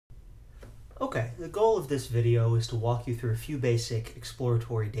Okay, the goal of this video is to walk you through a few basic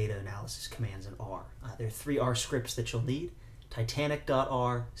exploratory data analysis commands in R. There are three R scripts that you'll need: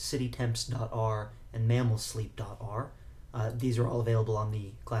 Titanic.R, citytemps.R, and mammalsleep.R. These are all available on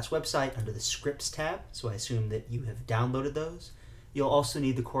the class website under the Scripts tab, so I assume that you have downloaded those. You'll also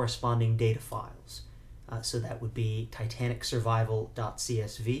need the corresponding data files. So that would be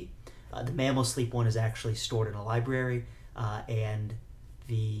titanicsurvival.csv. The mammal sleep one is actually stored in a library, and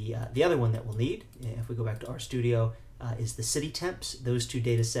the other one that we'll need, if we go back to RStudio, is the citytemps. Those two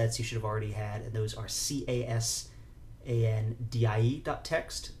data sets you should have already had, and those are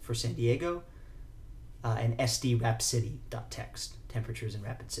CASANDIE.txt for San Diego, and SDRapidCity.txt, temperatures in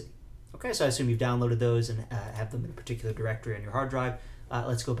Rapid City. Okay, so I assume you've downloaded those and have them in a particular directory on your hard drive.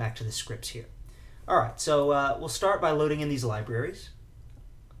 Let's go back to the scripts here. All right, so we'll start by loading in these libraries.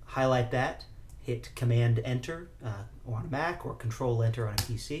 Highlight that, hit Command-Enter on a Mac or Control-Enter on a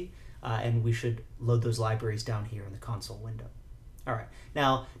PC, and we should load those libraries down here in the console window. All right,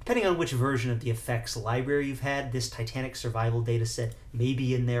 now, depending on which version of the effects library you've had, this Titanic survival dataset may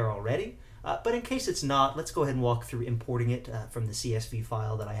be in there already, but in case it's not, let's go ahead and walk through importing it from the CSV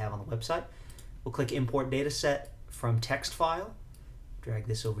file that I have on the website. We'll click Import Dataset from Text File, drag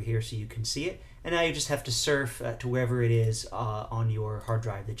this over here so you can see it, and now you just have to surf to wherever it is on your hard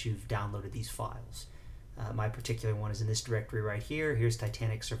drive that you've downloaded these files. My particular one is in this directory right here. Here's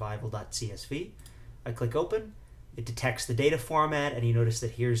titanicsurvival.csv. I click Open. It detects the data format, and you notice that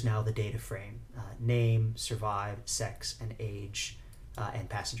here's now the data frame: name, survive, sex, and age, and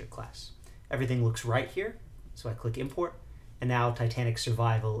passenger class. Everything looks right here, so I click Import, and now Titanic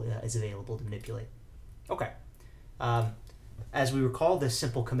Survival is available to manipulate. Okay. As we recall, this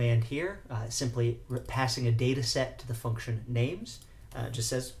simple command here, simply passing a data set to the function names, just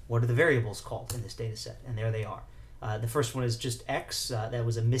says, what are the variables called in this data set? And there they are. The first one is just X. That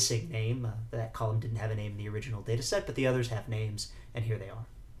was a missing name. That column didn't have a name in the original data set, but the others have names, and here they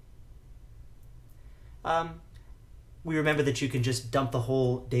are. We remember that you can just dump the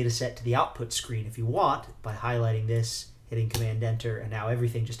whole data set to the output screen if you want by highlighting this, hitting Command-Enter, and now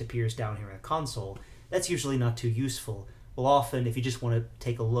everything just appears down here in the console. That's usually not too useful. We'll often, if you just want to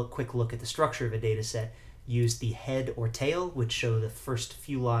take a quick look at the structure of a data set, use the head or tail, which show the first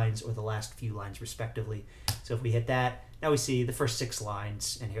few lines or the last few lines respectively. So if we hit that, now we see the first 6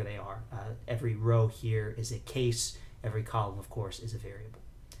 lines, and here they are. Every row here is a case. Every column, of course, is a variable.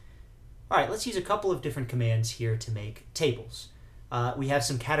 All right, let's use a couple of different commands here to make tables. We have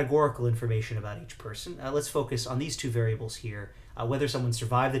some categorical information about each person. Let's focus on these two variables here, whether someone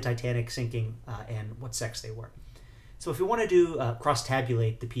survived the Titanic sinking and what sex they were. So if we want to do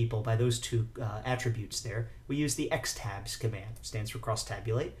cross-tabulate the people by those two attributes there, we use the xtabs command. It stands for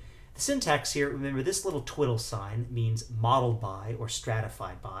cross-tabulate. The syntax here, remember this little twiddle sign means modeled by or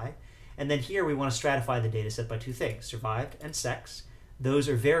stratified by. And then here we want to stratify the dataset by two things: survived and sex. Those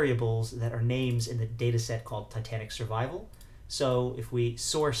are variables that are names in the dataset called Titanic Survival. So if we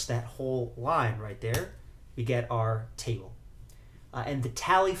source that whole line right there, we get our table. And the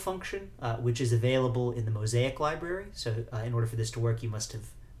tally function, which is available in the Mosaic library, so in order for this to work, you must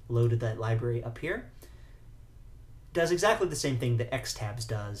have loaded that library up here, does exactly the same thing that xtabs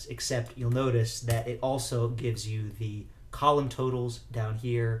does, except you'll notice that it also gives you the column totals down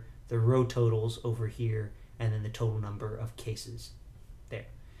here, the row totals over here, and then the total number of cases there.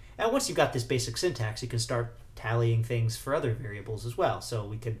 And once you've got this basic syntax, you can start tallying things for other variables as well. So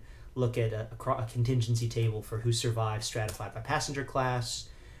we could look at a contingency table for who survived stratified by passenger class,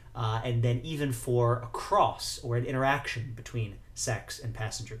 and then even for a cross or an interaction between sex and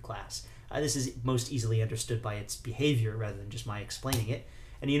passenger class. This is most easily understood by its behavior rather than just my explaining it.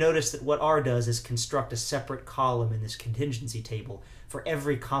 And you notice that what R does is construct a separate column in this contingency table for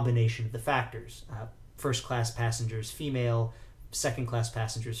every combination of the factors. First class passengers female, second class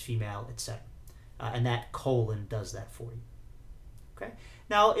passengers female, etc. And that colon does that for you. Okay.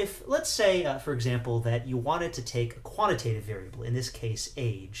 Now, if let's say, for example, that you wanted to take a quantitative variable, in this case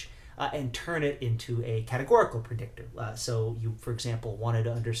age, and turn it into a categorical predictor. So you, for example, wanted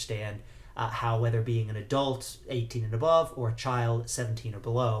to understand how whether being an adult 18 and above or a child 17 or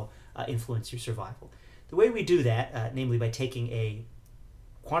below influence your survival. The way we do that, namely by taking a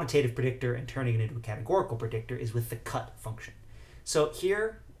quantitative predictor and turning it into a categorical predictor, is with the cut function. So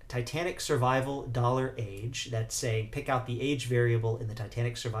here, Titanic Survival $age, that's saying pick out the age variable in the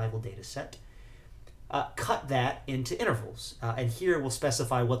Titanic Survival data set, cut that into intervals. And here we'll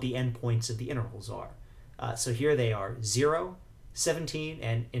specify what the endpoints of the intervals are. So here they are: 0, 17,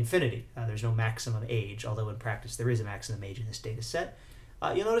 and infinity. There's no maximum age, although in practice there is a maximum age in this data set.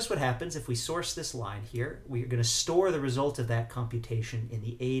 You'll notice what happens if we source this line here. We're going to store the result of that computation in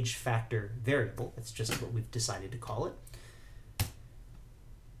the age factor variable. That's just what we've decided to call it.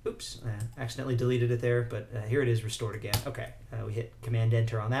 Oops, I accidentally deleted it there, but here it is restored again. Okay, we hit Command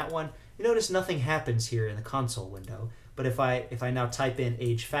Enter on that one. You notice nothing happens here in the console window, but if I now type in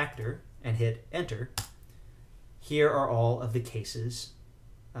age factor and hit Enter, here are all of the cases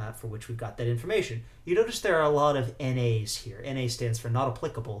for which we've got that information. You notice there are a lot of NAs here. NA stands for not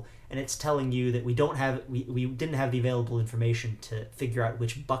applicable, and it's telling you that we didn't have the available information to figure out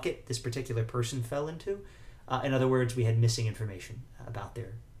which bucket this particular person fell into. In other words, we had missing information about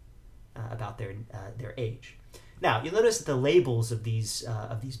their age. Now, you'll notice that the labels of these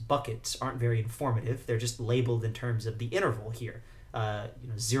buckets aren't very informative. They're just labeled in terms of the interval here.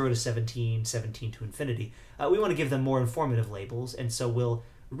 0 to 17, 17 to infinity. We want to give them more informative labels, and so we'll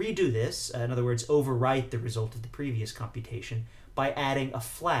redo this, in other words, overwrite the result of the previous computation by adding a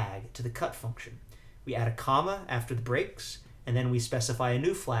flag to the cut function. We add a comma after the breaks, and then we specify a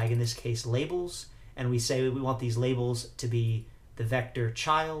new flag, in this case labels, and we say we want these labels to be the vector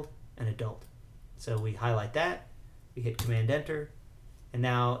child and adult. So we highlight that, we hit Command Enter, and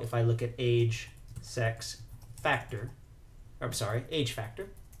now if I look at age, sex, factor, age factor,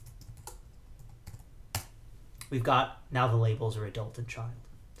 we've got now the labels are adult and child.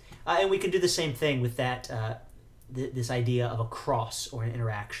 And we can do the same thing with that this idea of a cross or an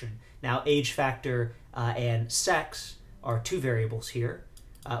interaction. Now age factor and sex are two variables here.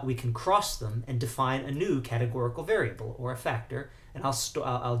 We can cross them and define a new categorical variable or a factor, and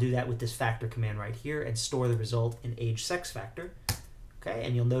I'll do that with this factor command right here and store the result in age sex factor. Okay,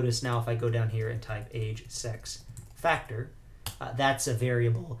 and you'll notice now if I go down here and type age sex factor, that's a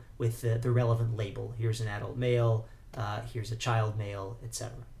variable with the relevant label. Here's an adult male, here's a child male,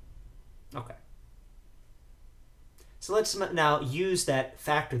 etc. Okay. So let's now use that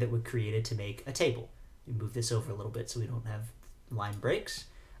factor that we created to make a table. We move this over a little bit so we don't have line breaks.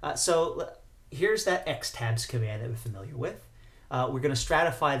 So here's that xtabs command that we're familiar with. We're going to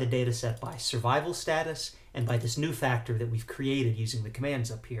stratify the data set by survival status and by this new factor that we've created using the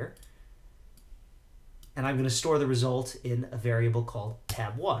commands up here. And I'm going to store the result in a variable called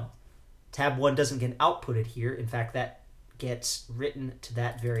tab1. Tab1 doesn't get outputted here. In fact, that gets written to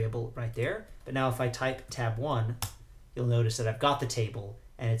that variable right there. But now if I type tab1, you'll notice that I've got the table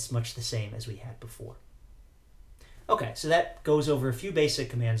and it's much the same as we had before. Okay, so that goes over a few basic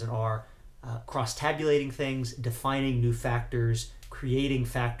commands in R, cross-tabulating things, defining new factors, creating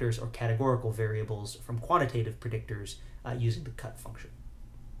factors or categorical variables from quantitative predictors using the cut function.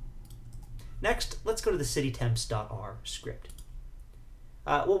 Next, let's go to the citytemps.r script.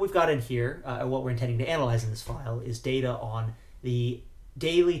 What we've got in here, what we're intending to analyze in this file, is data on the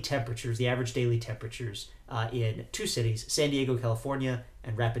daily temperatures, the average daily temperatures in two cities, San Diego, California,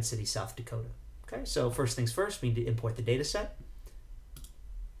 and Rapid City, South Dakota. Okay, so first things first, we need to import the data set.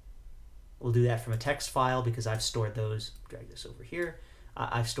 We'll do that from a text file because I've stored those, drag this over here,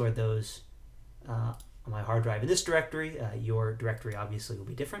 I've stored those on my hard drive in this directory. Your directory obviously will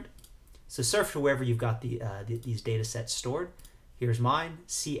be different. So surf to wherever you've got these data sets stored. Here's mine,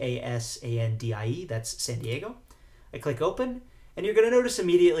 CASANDIE, that's San Diego. I click open, and you're going to notice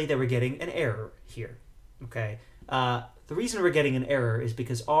immediately that we're getting an error here. Okay, the reason we're getting an error is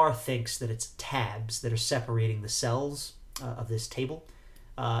because R thinks that it's tabs that are separating the cells of this table.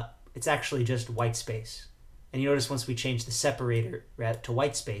 It's actually just white space. And you notice once we change the separator to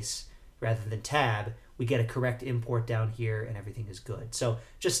white space rather than tab, we get a correct import down here and everything is good. So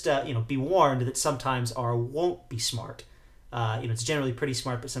just be warned that sometimes R won't be smart. It's generally pretty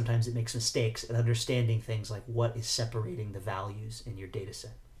smart, but sometimes it makes mistakes at understanding things like what is separating the values in your data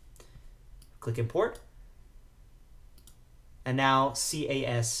set. Click import. And now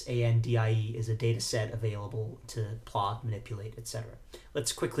CASANDIE is a data set available to plot, manipulate, etc.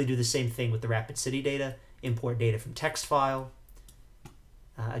 Let's quickly do the same thing with the Rapid City data. Import data from text file.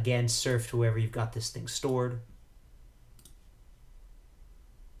 Again, surf to wherever you've got this thing stored.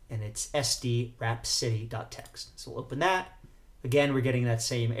 And it's sd.rapcity.txt. So we'll open that. Again, we're getting that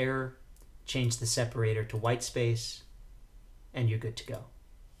same error. Change the separator to white space, and you're good to go.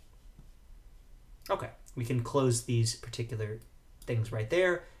 Okay, we can close these particular things right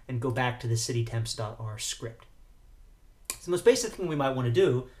there and go back to the citytemps.r script. So the most basic thing we might want to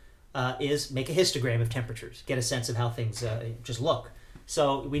do is make a histogram of temperatures, get a sense of how things just look.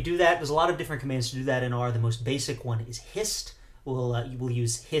 So we do that. There's a lot of different commands to do that in R. The most basic one is hist. We'll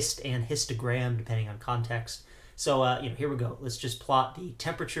use hist and histogram depending on context. So here we go. Let's just plot the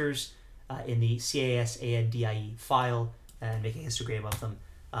temperatures in the CASANDIE file and make a histogram of them.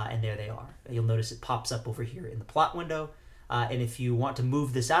 And there they are. You'll notice it pops up over here in the plot window. And if you want to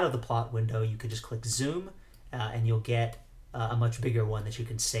move this out of the plot window, you could just click zoom, and you'll get a much bigger one that you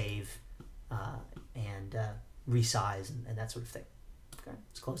can save and resize and that sort of thing. Okay,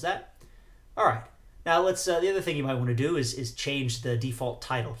 let's close that. All right. Now let's. The other thing you might want to do is change the default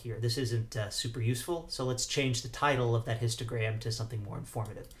title here. This isn't super useful, so let's change the title of that histogram to something more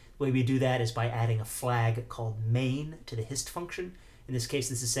informative. The way we do that is by adding a flag called main to the hist function. In this case,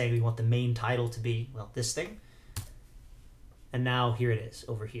 this is saying we want the main title to be, well, this thing. And now here it is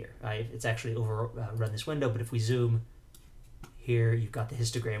over here. It's actually overrun this window, but if we zoom here, you've got the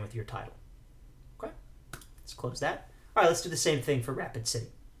histogram with your title. Okay, let's close that. All right, let's do the same thing for Rapid City.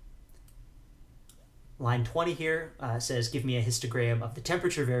 Line 20 here says, give me a histogram of the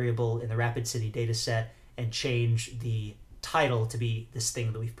temperature variable in the Rapid City data set and change the title to be this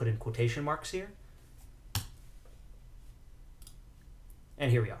thing that we've put in quotation marks here.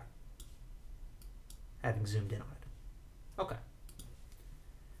 And here we are, having zoomed in on it. Okay.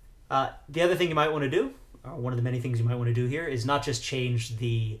 The other thing you might want to do, or one of the many things you might want to do here, is not just change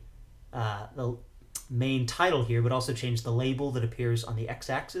the main title here, but also change the label that appears on the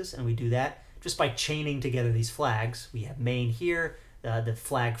x-axis, and we do that just by chaining together these flags. We have main here, the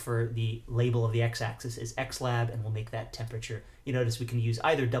flag for the label of the x-axis is xlab, and we'll make that temperature. You notice we can use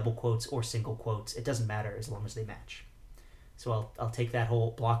either double quotes or single quotes. It doesn't matter as long as they match. So I'll take that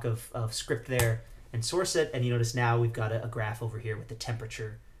whole block of script there and source it, and you notice now we've got a graph over here with the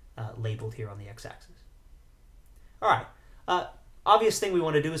temperature labeled here on the x-axis. All right. Obvious thing we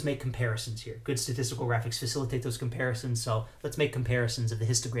want to do is make comparisons here. Good statistical graphics facilitate those comparisons, so let's make comparisons of the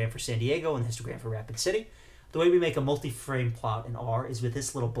histogram for San Diego and the histogram for Rapid City. The way we make a multi-frame plot in R is with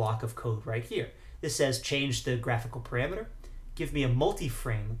this little block of code right here. This says change the graphical parameter, give me a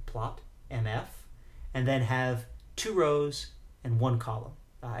multi-frame plot, MF, and then have 2 rows and 1 column.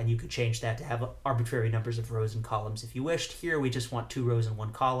 And you could change that to have arbitrary numbers of rows and columns if you wished. Here we just want 2 rows and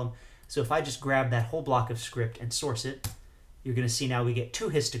 1 column. So if I just grab that whole block of script and source it, you're going to see now we get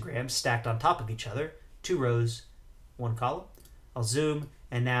 2 histograms stacked on top of each other, 2 rows, 1 column. I'll zoom,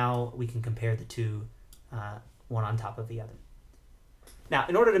 and now we can compare the two, one on top of the other. Now,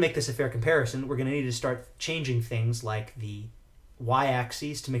 in order to make this a fair comparison, we're going to need to start changing things like the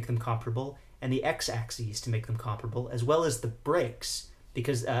y-axes to make them comparable and the x-axes to make them comparable, as well as the breaks,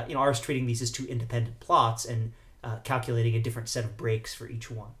 because R is treating these as 2 independent plots and calculating a different set of breaks for each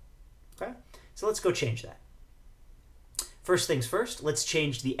one. Okay, so let's go change that. First things first, let's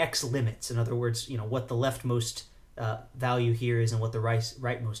change the x limits. In other words, what the leftmost value here is and what the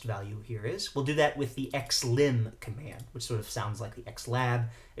rightmost value here is. We'll do that with the xlim command, which sort of sounds like the xlab,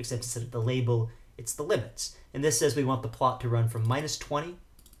 except instead of the label, it's the limits. And this says we want the plot to run from -20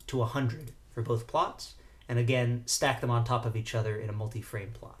 to 100 for both plots, and again, stack them on top of each other in a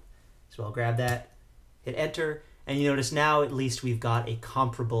multi-frame plot. So I'll grab that, hit enter, and you notice now at least we've got a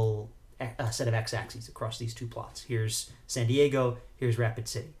comparable set of x-axes across these 2 plots. Here's San Diego, here's Rapid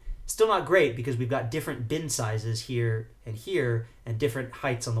City. Still not great because we've got different bin sizes here, and different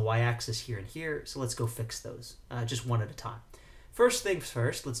heights on the y-axis here and here, so let's go fix those, just one at a time. First things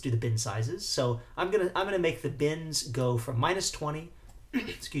first, let's do the bin sizes. So I'm gonna make the bins go from -20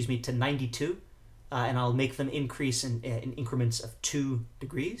 excuse me, to 92, and I'll make them increase in increments of 2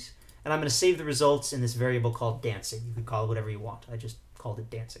 degrees, and I'm going to save the results in this variable called dancing. You can call it whatever you want. I just called it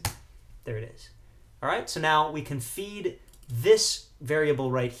dancing. There it is. All right, so now we can feed this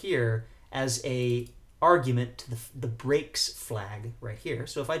variable right here as a argument to the breaks flag right here.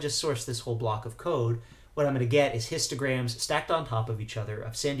 So if I just source this whole block of code, what I'm going to get is histograms stacked on top of each other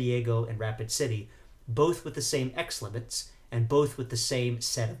of San Diego and Rapid City, both with the same x limits and both with the same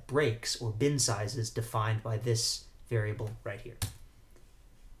set of breaks or bin sizes defined by this variable right here.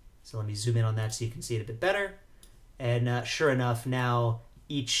 So let me zoom in on that so you can see it a bit better. And sure enough, now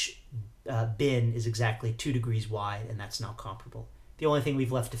each bin is exactly 2 degrees wide, and that's now comparable. The only thing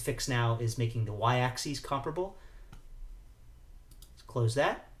we've left to fix now is making the y-axes comparable. Let's close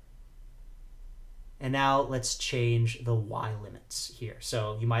that. And now let's change the y limits here.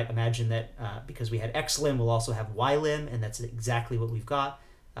 So you might imagine that because we had xlim, we'll also have ylim, and that's exactly what we've got.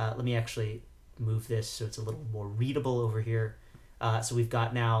 Let me actually move this so it's a little more readable over here. So we've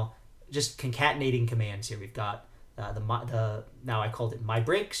got now just concatenating commands here. We've got now I called it my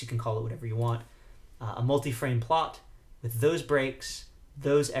breaks. You can call it whatever you want. A multi-frame plot with those breaks,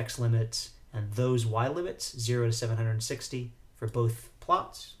 those x limits, and those y limits, 0 to 760 for both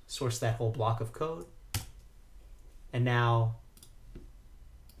plots. Source that whole block of code. And now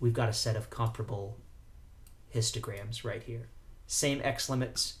we've got a set of comparable histograms right here. Same x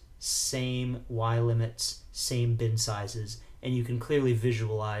limits, same y limits, same bin sizes, and you can clearly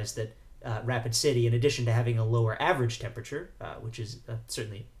visualize that Rapid City, in addition to having a lower average temperature, which is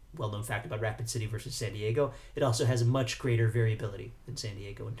certainly a well-known fact about Rapid City versus San Diego, it also has a much greater variability than San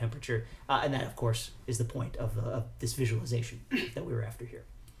Diego in temperature. And that, of course, is the point of this visualization that we were after here.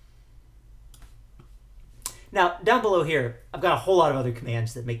 Now, down below here, I've got a whole lot of other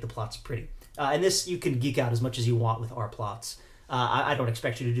commands that make the plots pretty. And this, you can geek out as much as you want with rplots. I don't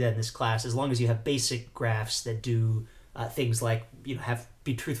expect you to do that in this class, as long as you have basic graphs that do things like,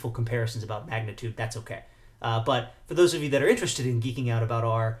 be truthful comparisons about magnitude, that's okay. But for those of you that are interested in geeking out about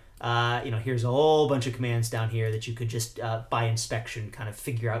R, here's a whole bunch of commands down here that you could just, by inspection, kind of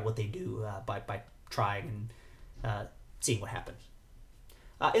figure out what they do by trying and seeing what happens.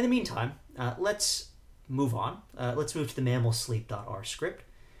 In the meantime, let's move on. Let's move to the mammalsleep.r script.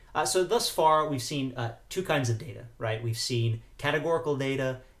 So thus far, we've seen two kinds of data, right? We've seen categorical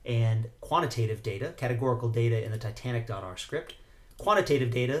data and quantitative data. Categorical data in the Titanic.r script.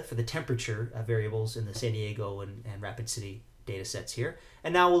 Quantitative data for the temperature variables in the San Diego and Rapid City data sets here.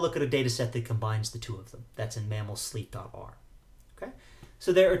 And now we'll look at a data set that combines the two of them. That's in mammalsleep.r. Okay?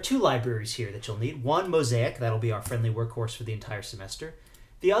 So there are two libraries here that you'll need. One, Mosaic, that'll be our friendly workhorse for the entire semester.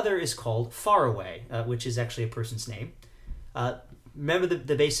 The other is called Faraway, which is actually a person's name. Remember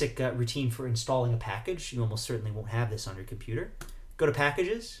the basic routine for installing a package. You almost certainly won't have this on your computer. Go to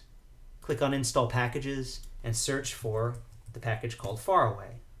Packages, click on Install Packages, and search for the package called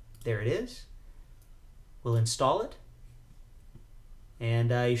Faraway. There it is. We'll install it.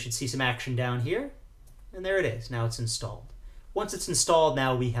 And you should see some action down here. And there it is. Now it's installed. Once it's installed,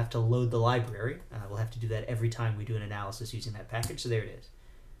 now we have to load the library. We'll have to do that every time we do an analysis using that package. So there it is.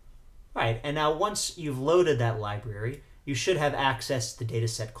 All right, and now once you've loaded that library, you should have access to the data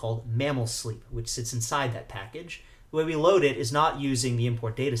set called Mammal Sleep, which sits inside that package. The way we load it is not using the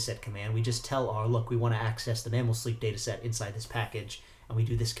import dataset command. We just tell R, look, we want to access the Mammal Sleep dataset inside this package, and we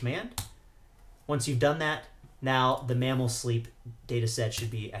do this command. Once you've done that, now the Mammal Sleep dataset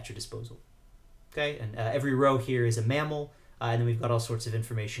should be at your disposal. Okay, and every row here is a mammal, and then we've got all sorts of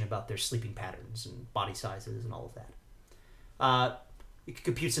information about their sleeping patterns and body sizes and all of that. You can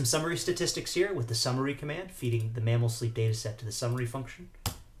compute some summary statistics here with the summary command, feeding the Mammal Sleep dataset to the summary function.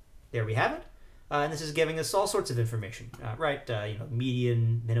 There we have it. And this is giving us all sorts of information, right?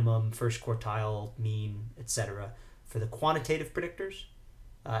 Median, minimum, first quartile, mean, etc. for the quantitative predictors.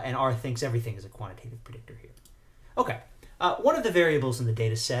 And R thinks everything is a quantitative predictor here. Okay, one of the variables in the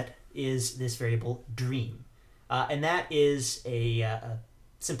data set is this variable dream. And that is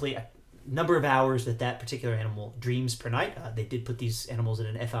simply a number of hours that particular animal dreams per night. They did put these animals in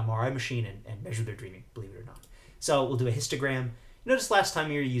an fMRI machine and measure their dreaming, believe it or not. So we'll do a histogram. Notice last time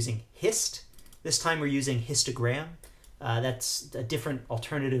we were using hist. This time we're using histogram. That's a different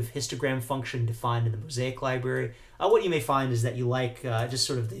alternative histogram function defined in the Mosaic library. What you may find is that you like just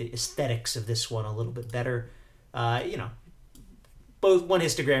sort of the aesthetics of this one a little bit better. Both one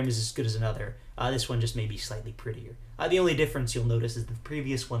histogram is as good as another. This one just may be slightly prettier. The only difference you'll notice is the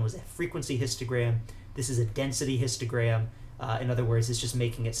previous one was a frequency histogram. This is a density histogram. In other words, it's just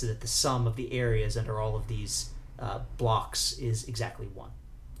making it so that the sum of the areas under all of these blocks is exactly 1.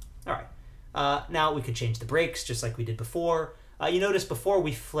 All right. Now we could change the breaks just like we did before. You notice before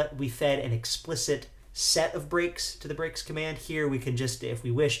we fed an explicit set of breaks to the breaks command. Here we can just, if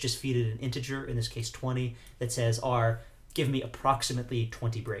we wish, just feed it an integer, in this case 20, that says R, give me approximately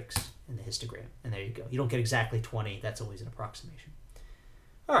 20 breaks in the histogram. And there you go. You don't get exactly 20. That's always an approximation.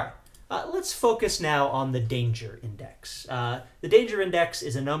 All right. Let's focus now on the danger index. The danger index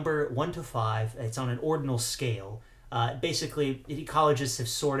is a number 1 to 5. It's on an ordinal scale. Basically, ecologists have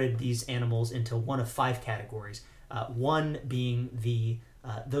sorted these animals into one of 5 categories. 1 being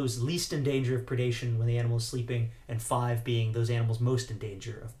those least in danger of predation when the animal is sleeping, and 5 being those animals most in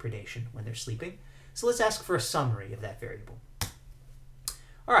danger of predation when they're sleeping. So let's ask for a summary of that variable.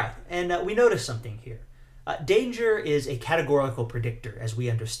 All right, and we notice something here. Danger is a categorical predictor as we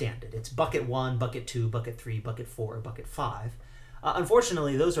understand it. It's bucket 1, bucket 2, bucket 3, bucket 4, or bucket 5.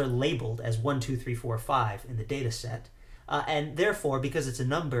 Unfortunately, those are labeled as 1, 2, 3, 4, 5 in the data set. And therefore, because it's a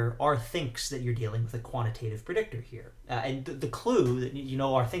number, R thinks that you're dealing with a quantitative predictor here. And the clue that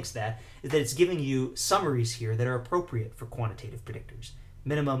R thinks that is that it's giving you summaries here that are appropriate for quantitative predictors.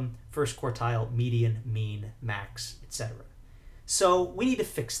 Minimum, first quartile, median, mean, max, etc. So we need to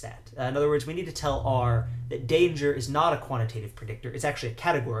fix that. In other words, we need to tell R that danger is not a quantitative predictor. It's actually a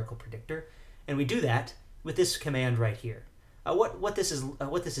categorical predictor. And we do that with this command right here. What this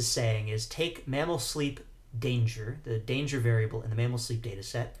is saying is take mammal sleep danger, the danger variable in the mammal sleep data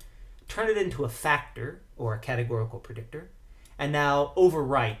set, turn it into a factor or a categorical predictor, and now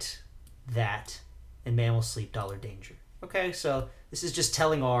overwrite that in mammal sleep $danger. Okay, so This is just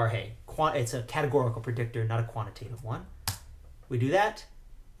telling R, hey, it's a categorical predictor, not a quantitative one. We do that.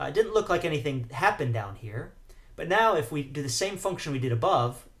 It didn't look like anything happened down here. But now if we do the same function we did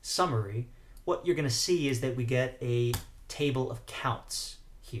above, summary, what you're going to see is that we get a table of counts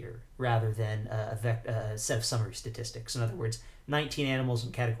here rather than a set of summary statistics. In other words, 19 animals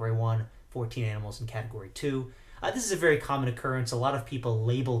in category 1, 14 animals in category 2. This is a very common occurrence. A lot of people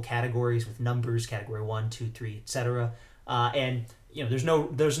label categories with numbers, category 1, 2, 3, etc. And there's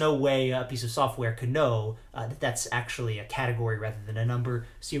no way a piece of software could know that that's actually a category rather than a number.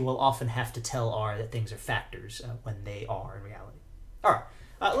 So you will often have to tell R that things are factors when they are in reality. All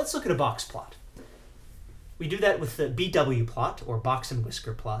right, let's look at a box plot. We do that with the BW plot, or box and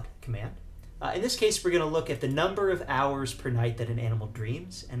whisker plot command. In this case, we're going to look at the number of hours per night that an animal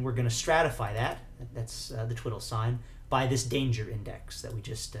dreams, and we're going to stratify that, that's the twiddle sign, by this danger index that we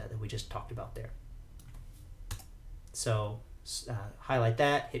just talked about there. So highlight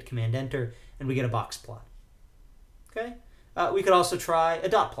that, hit Command Enter, and we get a box plot. Okay. We could also try a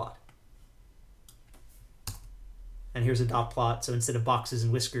dot plot. And here's a dot plot. So instead of boxes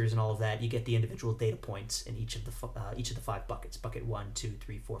and whiskers and all of that, you get the individual data points in each of the 5 buckets: bucket 1, 2,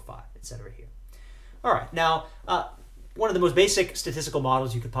 3, 4, 5, etc. Here. All right. Now, one of the most basic statistical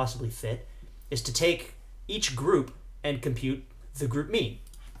models you could possibly fit is to take each group and compute the group mean,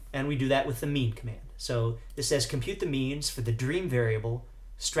 and we do that with the mean command. So this says compute the means for the dream variable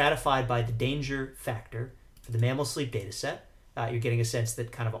stratified by the danger factor for the mammal sleep data set. You're getting a sense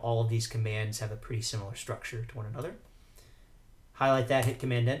that kind of all of these commands have a pretty similar structure to one another. Highlight that, hit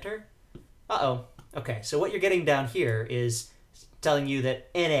Command Enter. Okay, so what you're getting down here is telling you that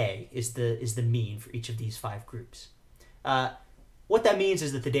NA is the mean for each of these 5 groups. What that means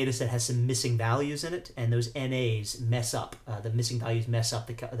is that the data set has some missing values in it, and those NAs mess up, the missing values mess up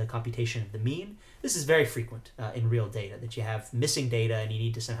the computation of the mean. This is very frequent in real data, that you have missing data and you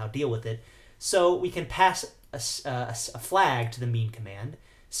need to somehow deal with it. So we can pass a flag to the mean command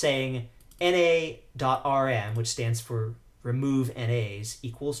saying na.rm, which stands for remove NAs,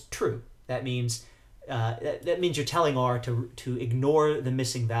 equals true. That means you're telling R to ignore the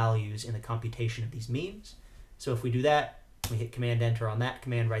missing values in the computation of these means. So if we do that, we hit Command Enter on that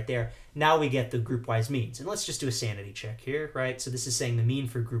command right there. Now we get the groupwise means. And let's just do a sanity check here, right? So this is saying the mean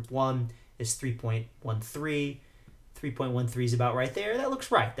for group 1 is 3.13. 3.13 is about right there. That looks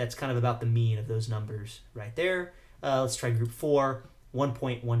right. That's kind of about the mean of those numbers right there. Let's try group 4,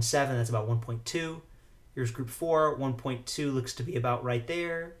 1.17. That's about 1.2. Here's group 4, 1.2 looks to be about right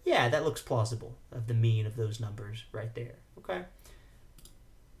there. Yeah, that looks plausible of the mean of those numbers right there. Okay.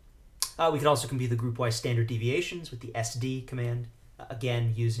 We could also compute the groupwise standard deviations with the SD command,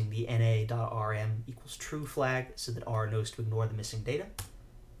 again using the na.rm equals true flag so that R knows to ignore the missing data.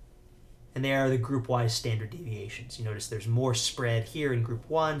 And there are the groupwise standard deviations. You notice there's more spread here in group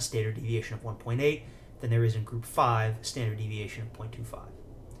 1, standard deviation of 1.8, than there is in group 5, standard deviation of 0.25.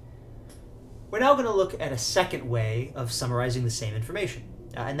 We're now going to look at a second way of summarizing the same information,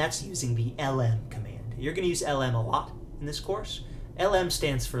 and that's using the LM command. You're going to use LM a lot in this course. LM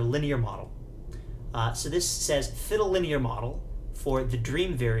stands for linear model. So this says fit a linear model for the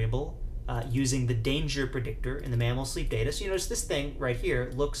dream variable using the danger predictor in the mammal sleep data. So you notice this thing right here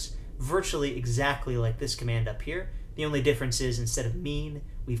looks virtually exactly like this command up here. The only difference is instead of mean,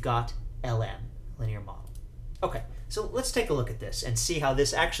 we've got LM, linear model. Okay, so let's take a look at this and see how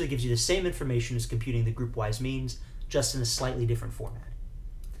this actually gives you the same information as computing the groupwise means, just in a slightly different format.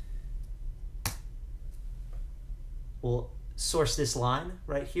 We'll source this line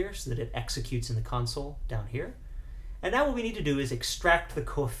right here so that it executes in the console down here. And now what we need to do is extract the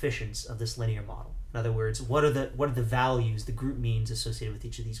coefficients of this linear model. In other words, what are the values, the group means associated with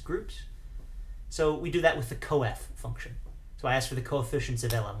each of these groups? So we do that with the coef function. So I ask for the coefficients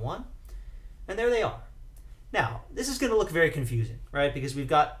of LM1, and there they are. Now, this is going to look very confusing, right? Because we've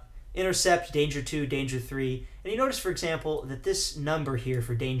got intercept, danger 2, danger 3, and you notice, for example, that this number here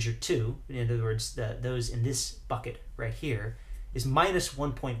for danger 2, in other words, those in this bucket right here, is minus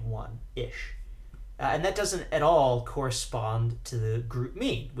 1.1-ish. And that doesn't at all correspond to the group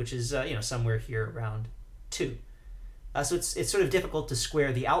mean, which is somewhere here around 2. So it's sort of difficult to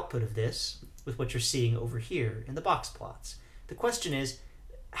square the output of this with what you're seeing over here in the box plots. The question is,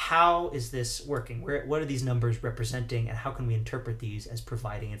 how is this working? What are these numbers representing, and how can we interpret these as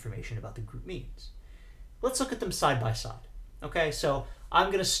providing information about the group means? Let's look at them side by side. Okay, so I'm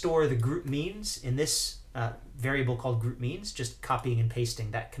going to store the group means in this variable called group means, just copying and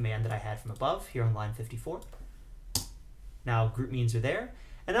pasting that command that I had from above here on line 54. Now group means are there,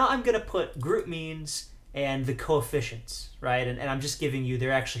 and now I'm going to put group means and the coefficients, right? And I'm just giving you, there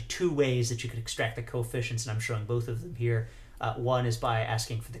are actually 2 ways that you could extract the coefficients, and I'm showing both of them here. One is by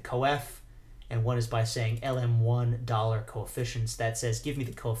asking for the coef, and one is by saying LM1 dollar coefficients. That says, give me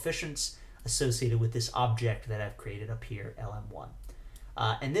the coefficients associated with this object that I've created up here, LM1.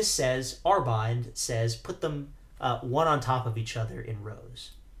 And this says, rbind says, put them one on top of each other in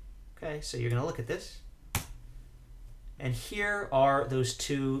rows. Okay, so you're going to look at this. And here are those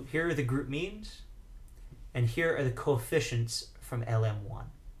two, here are the group means, and here are the coefficients from LM1.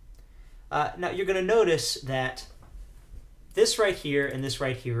 Now you're going to notice that this right here and this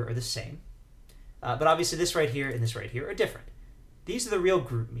right here are the same, but obviously this right here and this right here are different. These are the real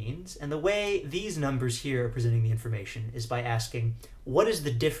group means, and the way these numbers here are presenting the information is by asking, what is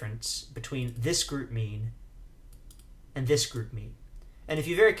the difference between this group mean and this group mean? And if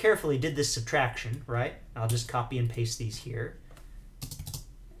you very carefully did this subtraction, right, I'll just copy and paste these here,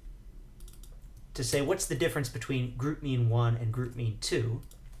 to say what's the difference between group mean 1 and group mean 2,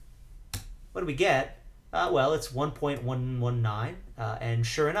 what do we get? Well, it's 1.119, and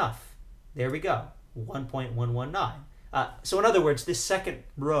sure enough, there we go, 1.119. So in other words, this second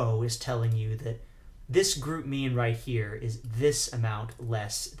row is telling you that this group mean right here is this amount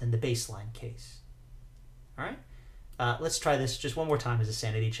less than the baseline case. All right? Let's try this just one more time as a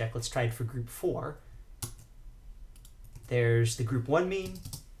sanity check. Let's try it for group 4. There's the group 1 mean,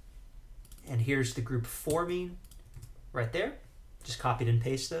 and here's the group 4 mean right there. Just copied and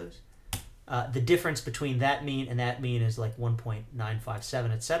paste those. The difference between that mean and that mean is like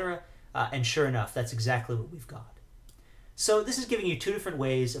 1.957, etc. And sure enough, that's exactly what we've got. So this is giving you two different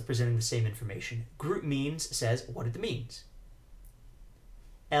ways of presenting the same information. Group means says, what are the means?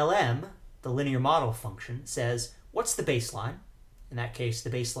 LM, the linear model function, says, what's the baseline? In that case, the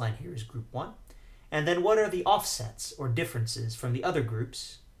baseline here is group 1. And then what are the offsets or differences from the other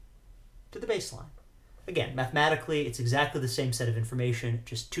groups to the baseline? Again, mathematically, it's exactly the same set of information,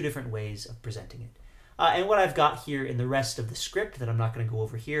 just two different ways of presenting it. And what I've got here in the rest of the script that I'm not going to go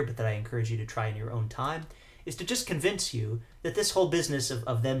over here, but that I encourage you to try in your own time, is to just convince you that this whole business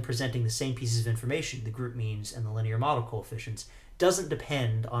of them presenting the same pieces of information, the group means and the linear model coefficients, doesn't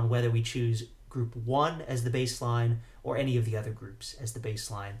depend on whether we choose group 1 as the baseline or any of the other groups as the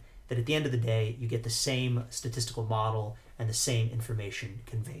baseline, that at the end of the day, you get the same statistical model and the same information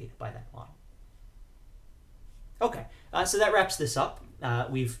conveyed by that model. Okay, so that wraps this up.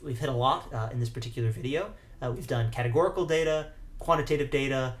 We've hit a lot in this particular video. We've done categorical data, quantitative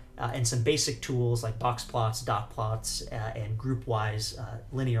data, and some basic tools like boxplots, dotplots, and groupwise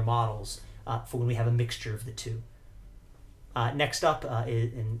linear models for when we have a mixture of the two. Next up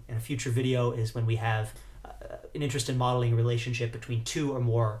in a future video is when we have an interest in modeling a relationship between two or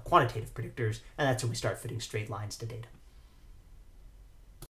more quantitative predictors, and that's when we start fitting straight lines to data.